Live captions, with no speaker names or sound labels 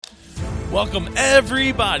Welcome,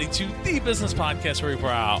 everybody, to the Business Podcast, where we pour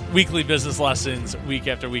out weekly business lessons week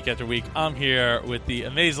after week after week. I'm here with the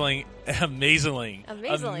amazing Emily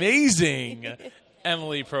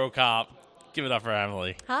Prokop. Give it up for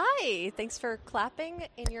Emily. Hi. Thanks for clapping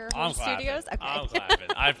in your home studios. Okay. I'm clapping.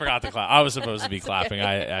 I forgot to clap. I was supposed to be clapping.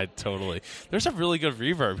 Okay. I totally. There's a really good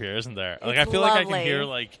reverb here, isn't there? Like, I feel lovely. Like I can hear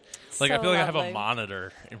I feel like I have a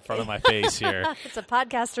monitor in front of my face here. It's a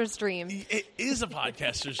podcaster's dream. It is a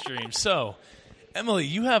podcaster's dream. So, Emily,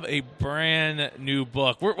 you have a brand new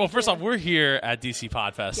book. First off, we're here at DC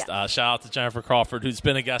Podfest. Yes. Shout out to Jennifer Crawford, who's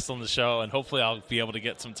been a guest on the show, and hopefully I'll be able to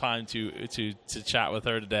get some time to chat with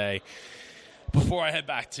her today before I head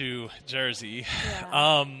back to Jersey.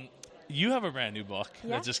 Yeah. You have a brand new book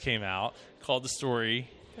that just came out called The Story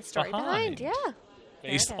Behind. Yeah.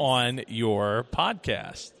 Based on your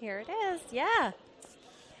podcast. Here it is, yeah.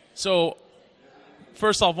 So,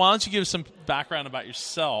 first off, why don't you give some background about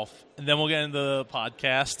yourself, and then we'll get into the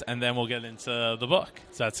podcast, and then we'll get into the book.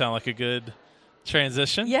 Does that sound like a good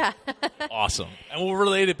transition? Yeah. Awesome. And we'll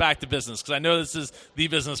relate it back to business, because I know this is the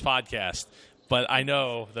business podcast, but I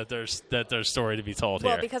know that there's story to be told here.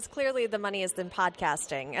 Well, because clearly the money is in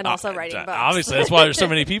podcasting and also writing books. Obviously, that's why there's so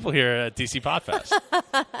many people here at DC Podfest.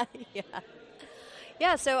 Yeah.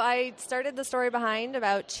 Yeah, so I started The Story Behind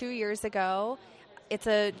about 2 years ago. It's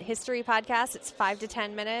a history podcast. It's 5 to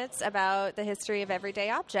 10 minutes about the history of everyday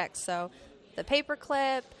objects. So the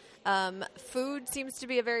paperclip, food seems to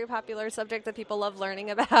be a very popular subject that people love learning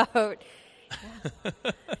about.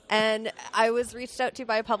 And I was reached out to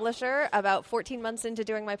by a publisher about 14 months into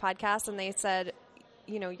doing my podcast, and they said,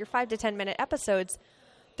 your 5 to 10 minute episodes,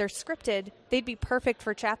 they're scripted. They'd be perfect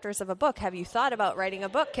for chapters of a book. Have you thought about writing a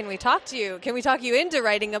book? Can we talk to you? Can we talk you into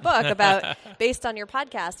writing a book based on your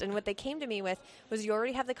podcast? And what they came to me with was, you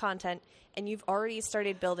already have the content and you've already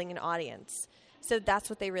started building an audience. So that's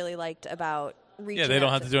what they really liked about reaching out. Yeah, they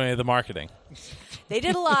don't have to do any of the marketing. They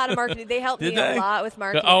did a lot of marketing. They helped me a lot with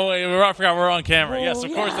marketing. Oh, wait, I forgot we're on camera. Yes,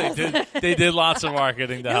 of course they did. They did lots of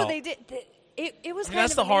marketing to help. They did. It was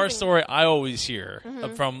that's the horror story I always hear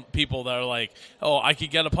from people that are like, oh, I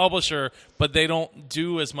could get a publisher, but they don't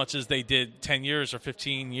do as much as they did 10 years or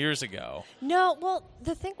 15 years ago. No, well,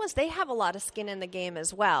 the thing was, they have a lot of skin in the game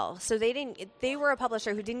as well. So they were a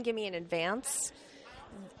publisher who didn't give me an advance.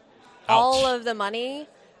 Ouch. All of the money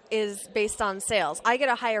is based on sales. I get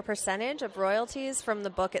a higher percentage of royalties from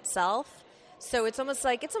the book itself. So it's almost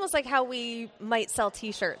like how we might sell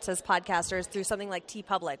T-shirts as podcasters through something like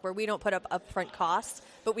TeePublic, where we don't put up upfront costs,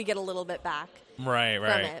 but we get a little bit back from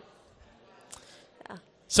it. Yeah.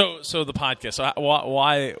 So the podcast. So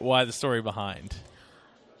why the story behind?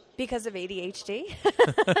 Because of ADHD,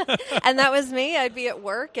 and that was me. I'd be at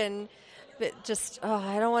work and just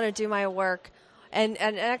I don't want to do my work. And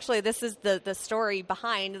actually, this is the story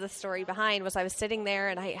behind. The story behind was, I was sitting there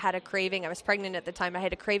and I had a craving. I was pregnant at the time. I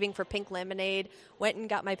had a craving for pink lemonade. Went and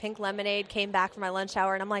got my pink lemonade, came back from my lunch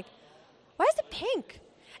hour, and I'm like, why is it pink?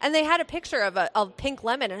 And they had a picture of a pink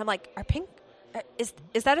lemon, and I'm like, is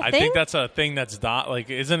that a thing? I think that's a thing that's not, like,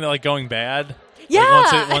 isn't it like going bad? Yeah.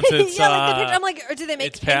 Like once it's, yeah, like the picture. I'm like, do they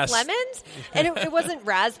make pink past lemons? And it wasn't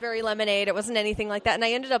raspberry lemonade. It wasn't anything like that. And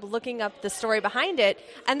I ended up looking up the story behind it.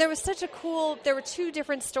 And there was there were two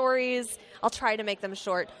different stories. I'll try to make them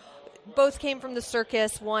short. Both came from the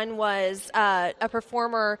circus. One was a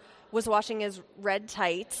performer was washing his red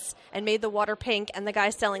tights and made the water pink, and the guy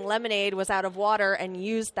selling lemonade was out of water and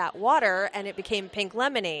used that water, and it became pink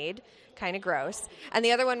lemonade. Kind of gross. And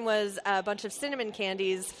the other one was a bunch of cinnamon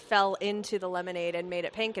candies fell into the lemonade and made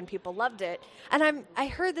it pink, and people loved it. And I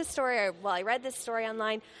heard this story, I read this story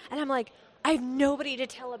online, and I'm like, I have nobody to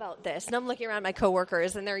tell about this. And I'm looking around my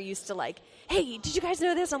coworkers, and they're used to like, hey, did you guys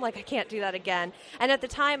know this? I'm like, I can't do that again. And at the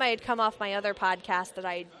time, I had come off my other podcast that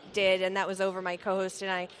I did, and that was over my co-host,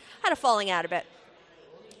 and I had a falling out a bit.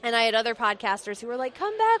 And I had other podcasters who were like,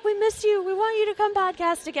 come back, we miss you. We want you to come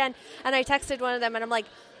podcast again. And I texted one of them, and I'm like,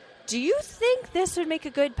 do you think this would make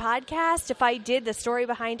a good podcast if I did the story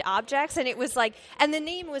behind objects? And it was like, and the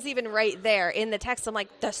name was even right there in the text. I'm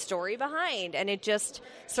like, the story behind. And it just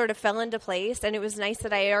sort of fell into place. And it was nice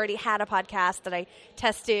that I already had a podcast that I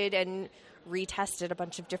tested and retested a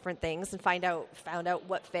bunch of different things and found out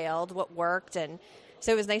what failed, what worked. And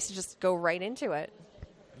so it was nice to just go right into it.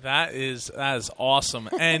 That is awesome.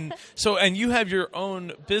 And and you have your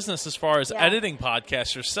own business as far as editing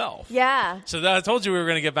podcasts yourself. Yeah. So I told you we were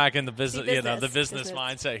going to get back into business, the business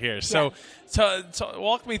mindset here. So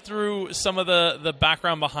walk me through some of the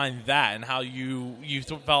background behind that and how you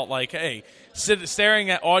felt like, hey, staring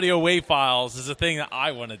at audio WAV files is a thing that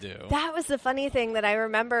I want to do. That was the funny thing that I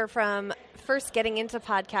remember from first getting into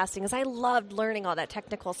podcasting is I loved learning all that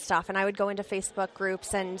technical stuff, and I would go into Facebook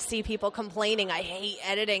groups and see people complaining, I hate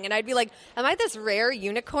editing, and I'd be like, am I this rare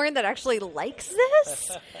unicorn that actually likes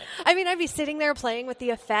this? I mean, I'd be sitting there playing with the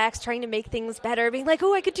effects, trying to make things better, being like,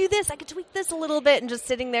 oh, I could do this, I could tweak this a little bit, and just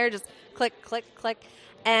sitting there, just click, click, click.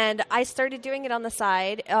 And I started doing it on the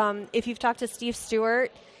side. If you've talked to Steve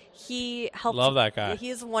Stewart, he helped. Love that guy.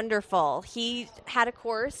 He's wonderful. He had a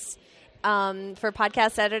course for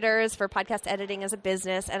podcast editors, for podcast editing as a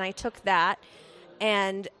business, and I took that.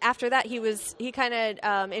 And after that, he kind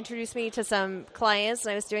of introduced me to some clients,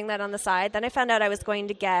 and I was doing that on the side. Then I found out I was going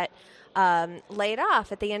to get laid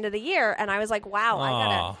off at the end of the year, and I was like,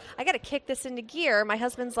 wow, I gotta kick this into gear. My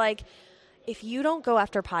husband's like, if you don't go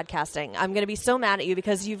after podcasting, I'm going to be so mad at you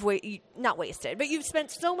because you've not wasted, but you've spent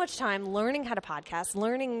so much time learning how to podcast,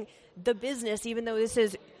 learning the business, even though this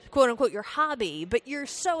is quote unquote your hobby, but you're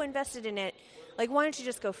so invested in it. Like, why don't you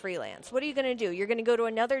just go freelance? What are you going to do? You're going to go to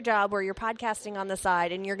another job where you're podcasting on the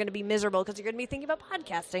side, and you're going to be miserable because you're going to be thinking about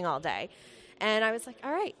podcasting all day. And I was like,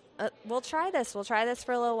 all right, we'll try this. We'll try this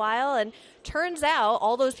for a little while. And turns out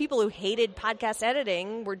all those people who hated podcast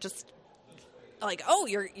editing were just like, oh,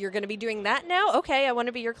 you're going to be doing that now? Okay, I want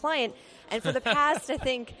to be your client. And for the past, I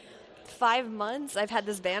think, 5 months, I've had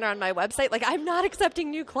this banner on my website. Like, I'm not accepting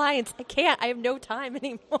new clients. I can't. I have no time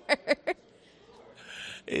anymore.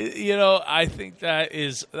 I think that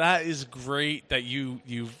is great that you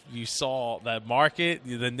saw that market,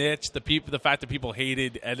 the niche, the fact that people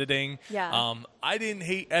hated editing. Yeah. I didn't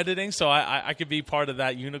hate editing, so I could be part of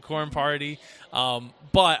that unicorn party.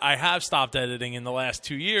 But I have stopped editing in the last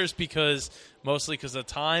 2 years mostly because of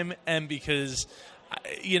time, and because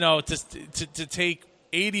to take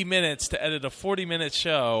 80 minutes to edit a 40-minute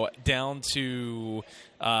show down to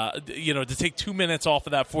to take 2 minutes off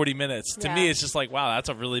of that 40 minutes, to me, it's just like, wow, that's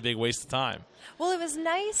a really big waste of time. Well, it was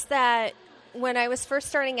nice that when I was first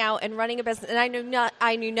starting out and running a business, and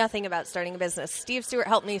I knew nothing about starting a business. Steve Stewart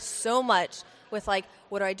helped me so much with, like,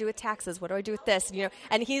 what do I do with taxes? What do I do with this?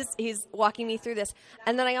 And he's walking me through this.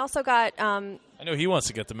 And then I also got I know he wants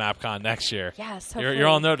to get to MapCon next year. Yes, you're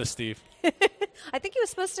on notice, Steve. I think he was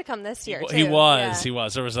supposed to come this year, too. He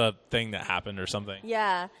was. There was a thing that happened or something.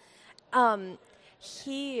 Yeah.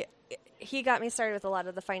 He got me started with a lot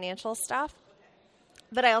of the financial stuff,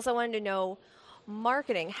 but I also wanted to know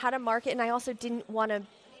marketing, how to market, and I also didn't want to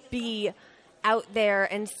be out there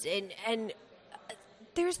and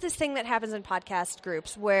there's this thing that happens in podcast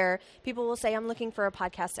groups where people will say, I'm looking for a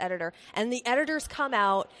podcast editor, and the editors come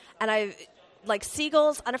out, and like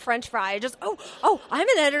seagulls on a French fry. Just, I'm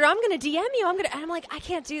an editor. I'm going to DM you. And I'm like, I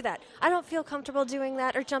can't do that. I don't feel comfortable doing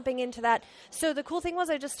that or jumping into that. So the cool thing was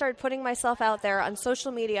I just started putting myself out there on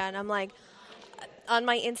social media, and I'm like, on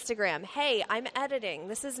my Instagram, hey, I'm editing.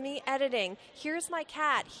 This is me editing. Here's my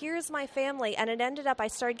cat. Here's my family. And it ended up, I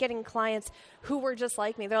started getting clients who were just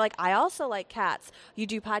like me. They're like, I also like cats. You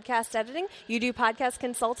do podcast editing? You do podcast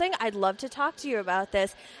consulting? I'd love to talk to you about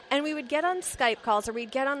this. And we would get on Skype calls, or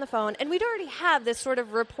we'd get on the phone, and we'd already have this sort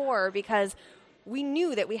of rapport because we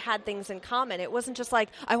knew that we had things in common. It wasn't just like,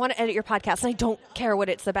 I want to edit your podcast, and I don't care what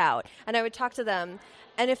it's about. And I would talk to them.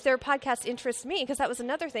 And if their podcast interests me, because that was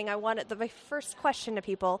another thing I wanted, my first question to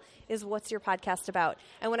people is, what's your podcast about?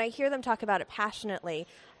 And when I hear them talk about it passionately,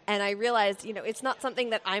 and I realized, it's not something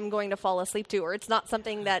that I'm going to fall asleep to, or it's not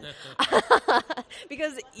something that,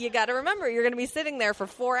 because you got to remember, you're going to be sitting there for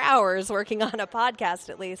 4 hours working on a podcast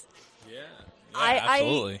at least. Yeah.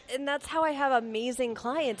 Absolutely. And that's how I have amazing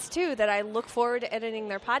clients, too, that I look forward to editing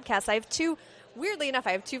their podcasts. Weirdly enough,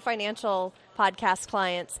 I have 2 financial podcast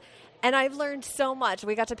clients. And I've learned so much.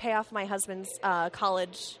 We got to pay off my husband's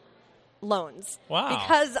college loans. Wow.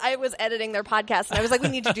 Because I was editing their podcast. And I was like, we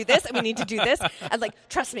need to do this, and we need to do this. And like,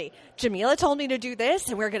 trust me, Jamila told me to do this,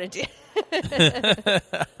 and we're going to do it.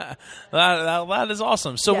 That is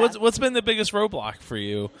awesome. So what's been the biggest roadblock for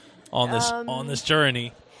you on this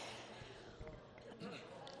journey?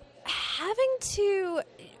 Having to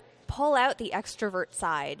pull out the extrovert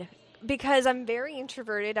side. Because I'm very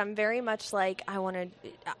introverted. I'm very much like,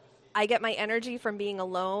 I get my energy from being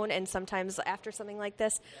alone, and sometimes after something like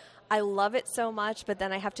this, I love it so much, but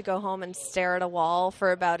then I have to go home and stare at a wall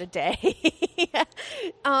for about a day.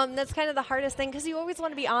 That's kind of the hardest thing, because you always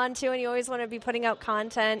want to be on too, and you always want to be putting out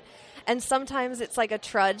content, and sometimes it's like a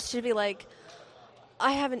trudge to be like,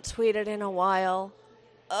 I haven't tweeted in a while.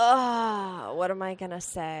 What am I going to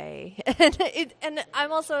say? And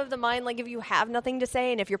I'm also of the mind, like, if you have nothing to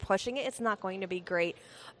say and if you're pushing it, it's not going to be great.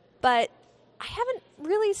 But I haven't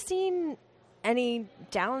really seen any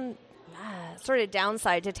downside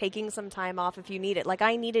to taking some time off if you need it. Like,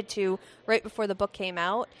 I needed to right before the book came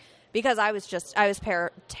out, because I was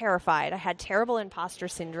terrified. I had terrible imposter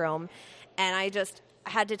syndrome, and I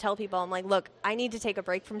had to tell people, I'm like, look, I need to take a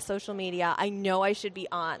break from social media. I know I should be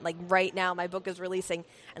on. Like right now, my book is releasing,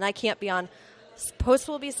 and I can't be on. Posts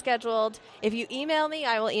will be scheduled. If you email me,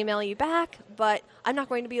 I will email you back, but I'm not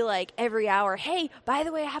going to be like every hour, hey, by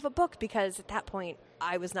the way, I have a book, because at that point,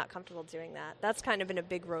 I was not comfortable doing that. That's kind of been a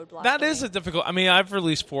big roadblock. That is a difficult. I mean, I've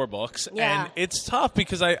released 4 books, Yeah. and it's tough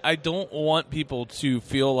because I don't want people to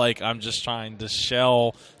feel like I'm just trying to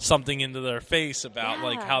shell something into their face about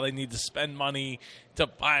like how they need to spend money to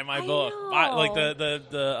buy my book. Like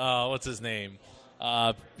the what's his name?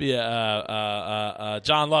 John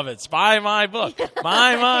Lovitz. Buy my book.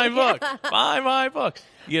 Buy my book. Buy my book.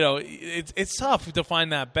 You know, it's tough to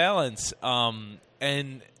find that balance.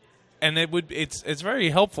 And it's very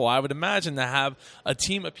helpful, I would imagine, to have a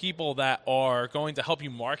team of people that are going to help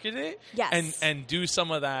you market it, yes, and do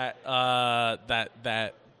some of that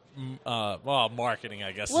marketing,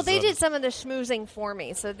 I guess. Well, they did some of the schmoozing for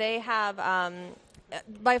me. So they have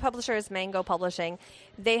my publisher is Mango Publishing.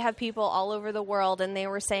 They have people all over the world, and they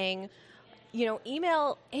were saying, you know,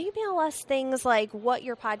 email us things like what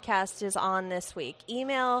your podcast is on this week.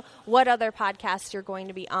 Email what other podcasts you're going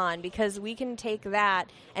to be on, because we can take that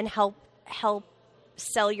and help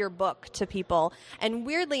sell your book to people. And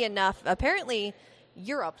weirdly enough, apparently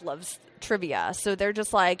Europe loves trivia. So they're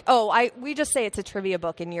just like, we just say it's a trivia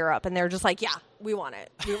book in Europe, and they're just like, yeah, we want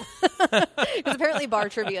it. Because apparently bar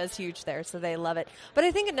trivia is huge there, so they love it. But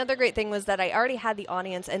I think another great thing was that I already had the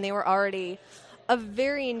audience, and they were already a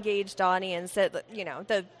very engaged audience. That, you know,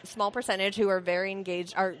 the small percentage who are very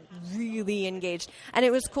engaged are really engaged. And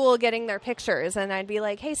it was cool getting their pictures. And I'd be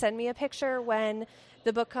like, hey, send me a picture when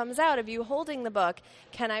the book comes out of you holding the book.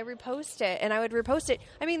 Can I repost it? And I would repost it.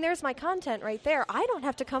 I mean, there's my content right there. I don't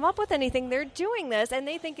have to come up with anything. They're doing this, and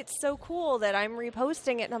they think it's so cool that I'm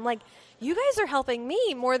reposting it. And I'm like, you guys are helping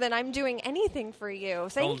me more than I'm doing anything for you.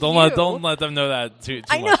 Thank you. Don't let them know that too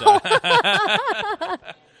I much. know.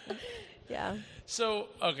 Yeah. So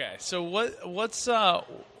okay. So what's one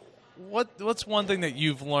thing that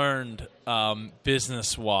you've learned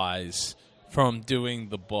business wise from doing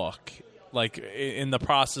the book, like in the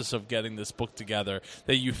process of getting this book together,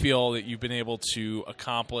 that you feel that you've been able to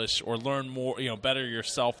accomplish or learn more, you know, better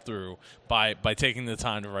yourself through by taking the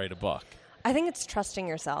time to write a book? I think it's trusting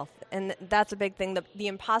yourself, and that's a big thing. The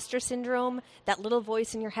imposter syndrome, that little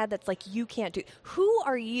voice in your head that's like, you can't do. Who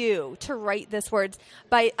are you to write this words?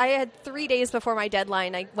 I had 3 days before my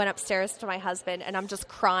deadline, I went upstairs to my husband, and I'm just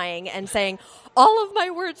crying and saying, all of my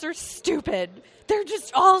words are stupid. They're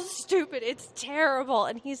just all stupid. It's terrible.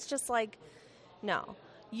 And he's just like, no.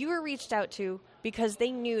 You were reached out to because they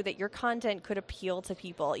knew that your content could appeal to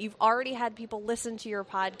people. You've already had people listen to your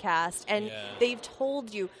podcast, and they've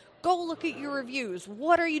told you, go look at your reviews.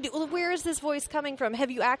 What are you doing? Where is this voice coming from?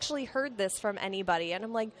 Have you actually heard this from anybody? And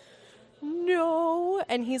I'm like, no.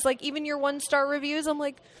 And he's like, even your 1-star reviews? I'm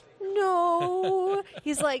like, no.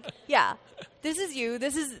 He's like, yeah, this is you.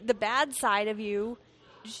 This is the bad side of you.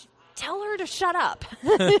 Just tell her to shut up.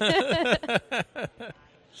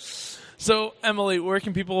 So, Emily, where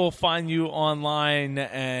can people find you online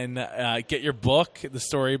and get your book, The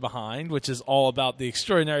Story Behind, which is all about the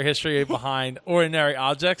extraordinary history behind ordinary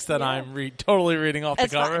objects that I'm totally reading off the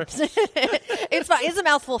cover? It's fine. It's a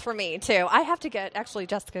mouthful for me, too. I have to get, actually,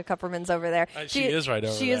 Jessica Kupperman's over there. She is right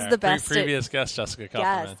over there. She is the best. Previous guest, Jessica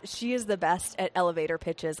Kupperman. Yes, she is the best at elevator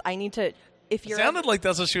pitches. I need to... It sounded like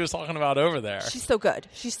that's what she was talking about over there. She's so good.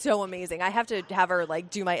 She's so amazing. I have to have her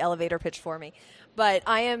do my elevator pitch for me. But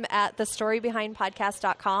I am at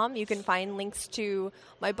thestorybehindpodcast.com. You can find links to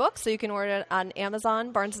my book, so you can order it on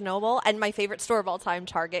Amazon, Barnes & Noble, and my favorite store of all time,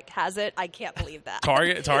 Target, has it. I can't believe that.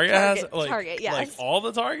 Target has it? Target, yes. Like all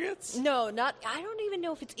the Targets? No, not. I don't even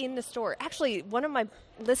know if it's in the store. Actually, one of my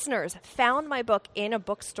listeners found my book in a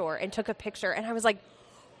bookstore and took a picture, and I was like,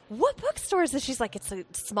 what bookstore is this? She's like, it's a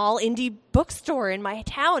small indie bookstore in my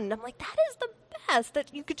town. And I'm like, that is the best,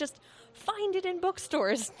 that you could just find it in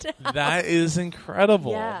bookstores now. That is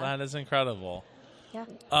incredible. Yeah. That is incredible. Yeah.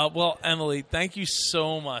 Well, Emily, thank you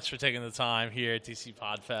so much for taking the time here at DC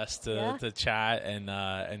Podfest to chat,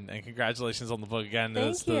 and congratulations on the book again.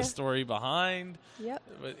 Thank you. The Story Behind. Yep.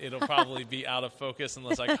 It'll probably be out of focus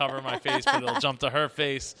unless I cover my face, but it'll jump to her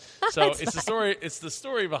face. So it's the story. It's The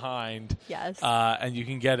Story Behind. Yes. And you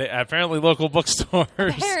can get it at apparently local bookstores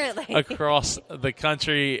Apparently. across the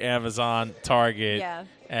country, Amazon, Target, Yeah.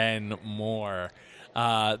 and more.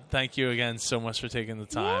 Thank you again so much for taking the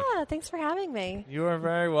time. Yeah, thanks for having me. You are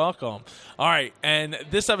very welcome. All right, and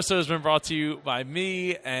this episode has been brought to you by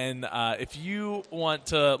me, and if you want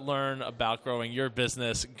to learn about growing your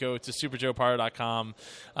business, go to superjoepardo.com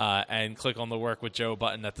and click on the Work with Joe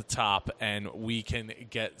button at the top, and we can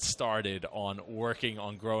get started on working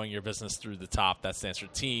on growing your business through the top. That stands for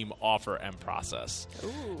team, offer, and process.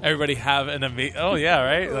 Ooh. Everybody have an amazing... Oh, yeah,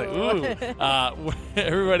 right? Like, ooh.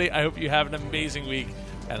 Everybody, I hope you have an amazing week,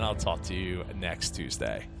 and I'll talk to you next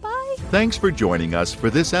Tuesday. Bye. Thanks for joining us for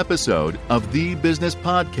this episode of The Business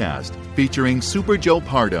Podcast featuring Super Joe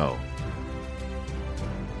Pardo.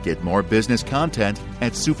 Get more business content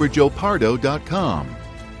at superjoepardo.com.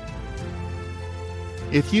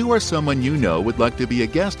 If you or someone you know would like to be a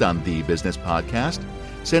guest on The Business Podcast,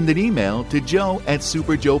 send an email to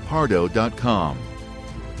joe@superjoepardo.com.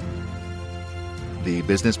 The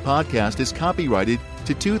Business Podcast is copyrighted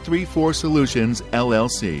to 234 Solutions,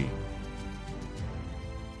 LLC.